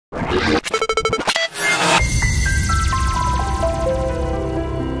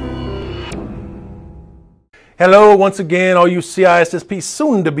Hello once again, all you CISSP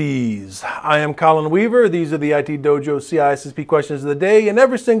soon-to-bees. I am Colin Weaver. These are the IT Dojo CISSP questions of the day, and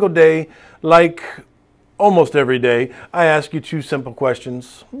every single day, like almost every day, I ask you two simple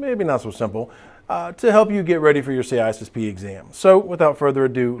questions, maybe not so simple, to help you get ready for your CISSP exam. So without further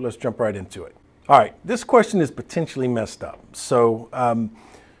ado, let's jump right into it. All right, this question is potentially messed up, so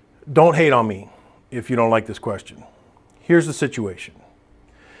don't hate on me if you don't like this question. Here's the situation.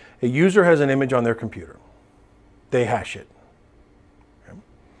 A user has an image on their computer. They hash it, okay,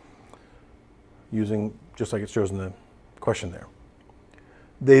 using, just like it shows in the question there.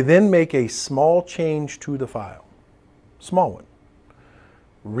 They then make a small change to the file, small one,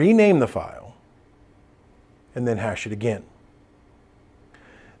 rename the file, and then hash it again.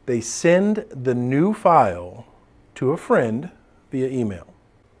 They send the new file to a friend via email.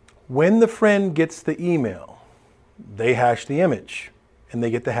 When the friend gets the email, they hash the image, and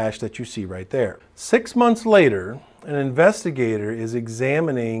they get the hash that you see right there. 6 months later, an investigator is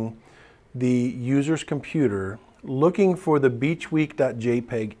examining the user's computer looking for the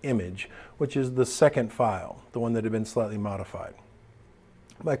beachweek.jpg image, which is the second file, the one that had been slightly modified.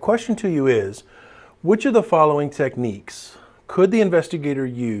 My question to you is, which of the following techniques could the investigator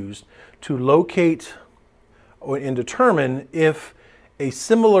use to locate and determine if a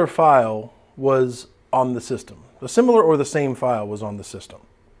similar file was on the system? A similar or the same file was on the system.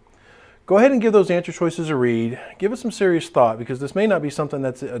 Go ahead and give those answer choices a read. Give it some serious thought, because this may not be something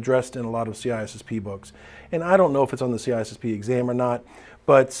that's addressed in a lot of CISSP books. And I don't know if it's on the CISSP exam or not,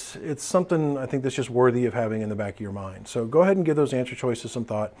 but it's something I think that's just worthy of having in the back of your mind. So go ahead and give those answer choices some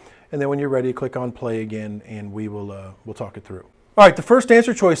thought. And then when you're ready, click on play again and we'll talk it through. All right, the first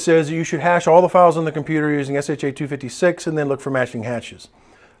answer choice says that you should hash all the files on the computer using SHA-256 and then look for matching hashes.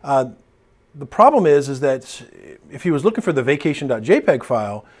 The problem is that if he was looking for the vacation.jpg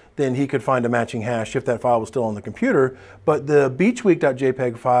file, then he could find a matching hash if that file was still on the computer. But the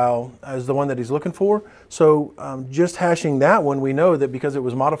beachweek.jpg file is the one that he's looking for. So just hashing that one, we know that because it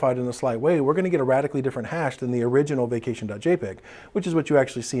was modified in a slight way, we're going to get a radically different hash than the original vacation.jpg, which is what you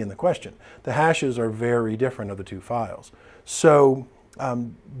actually see in the question. The hashes are very different of the two files. So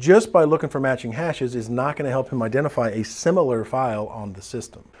just by looking for matching hashes is not going to help him identify a similar file on the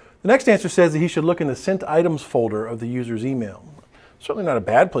system. The next answer says that he should look in the sent items folder of the user's email. Certainly not a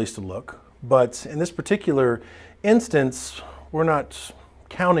bad place to look, but in this particular instance, we're not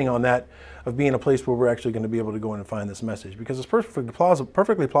counting on that of being a place where we're actually going to be able to go in and find this message, because it's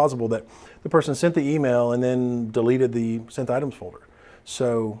perfectly plausible that the person sent the email and then deleted the sent items folder.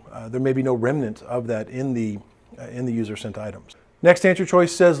 So there may be no remnant of that in the user sent items. Next answer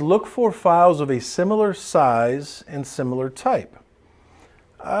choice says look for files of a similar size and similar type.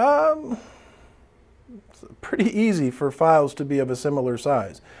 It's pretty easy for files to be of a similar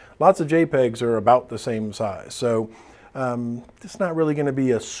size. Lots of JPEGs are about the same size, so it's not really going to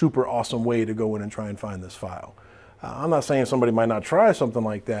be a super awesome way to go in and try and find this file. I'm not saying somebody might not try something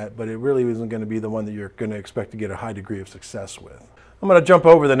like that, but it really isn't going to be the one that you're going to expect to get a high degree of success with. I'm going to jump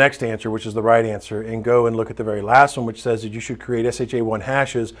over the next answer, which is the right answer, and go and look at the very last one, which says that you should create SHA-1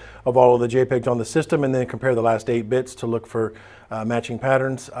 hashes of all of the JPEGs on the system and then compare the last 8 bits to look for matching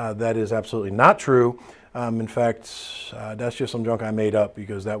patterns. That is absolutely not true. In fact, that's just some junk I made up,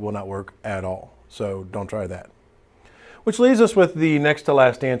 because that will not work at all. So don't try that. Which leaves us with the next to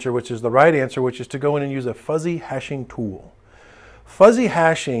last answer, which is the right answer, which is to go in and use a fuzzy hashing tool. Fuzzy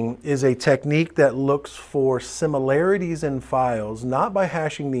hashing is a technique that looks for similarities in files, not by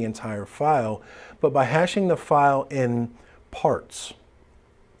hashing the entire file, but by hashing the file in parts.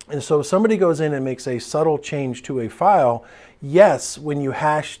 And so if somebody goes in and makes a subtle change to a file, yes, when you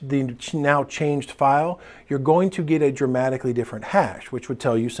hash the now changed file, you're going to get a dramatically different hash, which would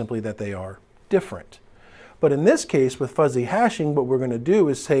tell you simply that they are different. But in this case, with fuzzy hashing, what we're going to do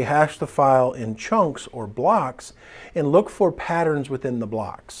is say hash the file in chunks or blocks and look for patterns within the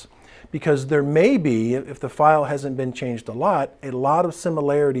blocks. Because there may be, if the file hasn't been changed a lot of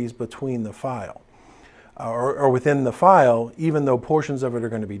similarities between the file or within the file, even though portions of it are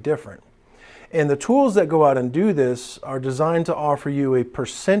going to be different. And the tools that go out and do this are designed to offer you a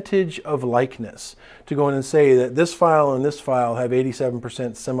percentage of likeness, to go in and say that this file and this file have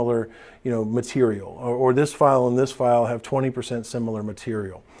 87% similar, material, or this file and this file have 20% similar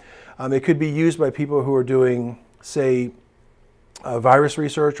material. It could be used by people who are doing, say, virus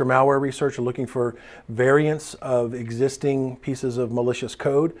research or malware research, or looking for variants of existing pieces of malicious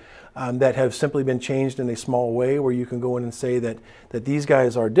code that have simply been changed in a small way, where you can go in and say that these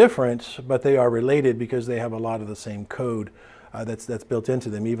guys are different, but they are related because they have a lot of the same code that's built into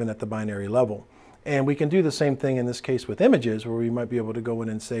them, even at the binary level. And we can do the same thing in this case with images, where we might be able to go in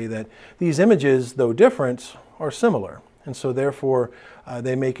and say that these images, though different, are similar. And so therefore,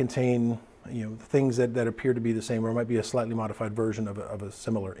 they may contain things that appear to be the same, or it might be a slightly modified version of a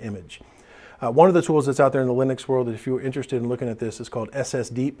similar image. One of the tools that's out there in the Linux world, if you're interested in looking at this, is called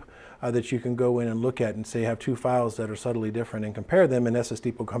SSDeep, that you can go in and look at and say have two files that are subtly different and compare them, and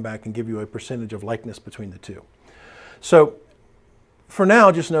SSDeep will come back and give you a percentage of likeness between the two. So for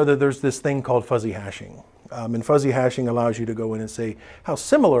now, just know that there's this thing called fuzzy hashing. And fuzzy hashing allows you to go in and say how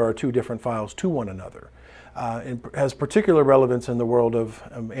similar are two different files to one another. It has particular relevance in the world of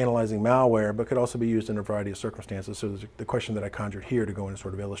analyzing malware, but could also be used in a variety of circumstances. So there's the question that I conjured here to go in and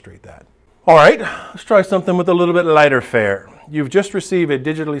sort of illustrate that. All right, let's try something with a little bit lighter fare. You've just received a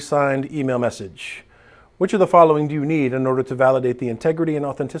digitally signed email message. Which of the following do you need in order to validate the integrity and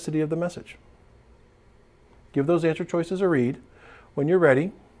authenticity of the message? Give those answer choices a read. When you're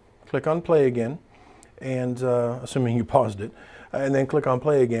ready, click on play again, and assuming you paused it, and then click on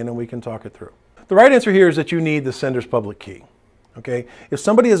play again and we can talk it through. The right answer here is that you need the sender's public key. Okay? If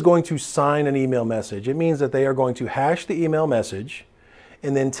somebody is going to sign an email message, it means that they are going to hash the email message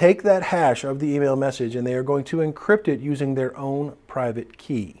and then take that hash of the email message and they are going to encrypt it using their own private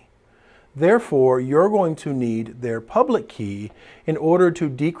key. Therefore, you're going to need their public key in order to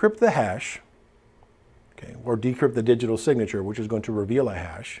decrypt the hash, okay, or decrypt the digital signature, which is going to reveal a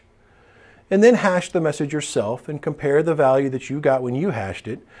hash, and then hash the message yourself and compare the value that you got when you hashed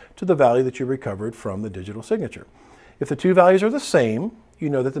it to the value that you recovered from the digital signature. If the two values are the same, you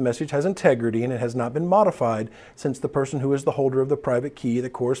know that the message has integrity and it has not been modified since the person who is the holder of the private key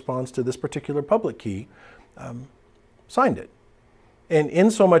that corresponds to this particular public key signed it. And in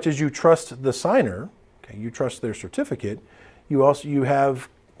so much as you trust the signer, okay, you trust their certificate, you have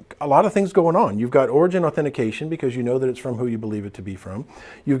a lot of things going on. You've got origin authentication because you know that it's from who you believe it to be from.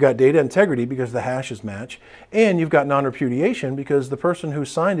 You've got data integrity because the hashes match. And you've got non-repudiation because the person who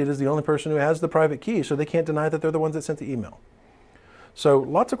signed it is the only person who has the private key, so they can't deny that they're the ones that sent the email. So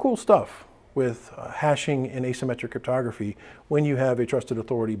lots of cool stuff with hashing and asymmetric cryptography when you have a trusted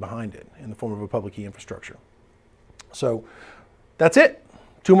authority behind it in the form of a public key infrastructure. So that's it.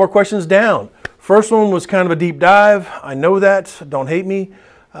 2 more questions down. First one was kind of a deep dive. I know that. Don't hate me.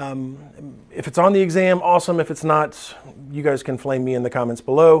 If it's on the exam, awesome. If it's not, you guys can flame me in the comments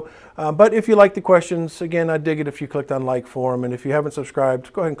below. But if you like the questions, again, I'd dig it if you clicked on like for them. And if you haven't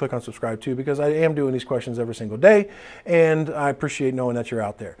subscribed, go ahead and click on subscribe too, because I am doing these questions every single day. And I appreciate knowing that you're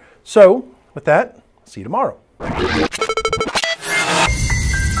out there. So with that, see you tomorrow.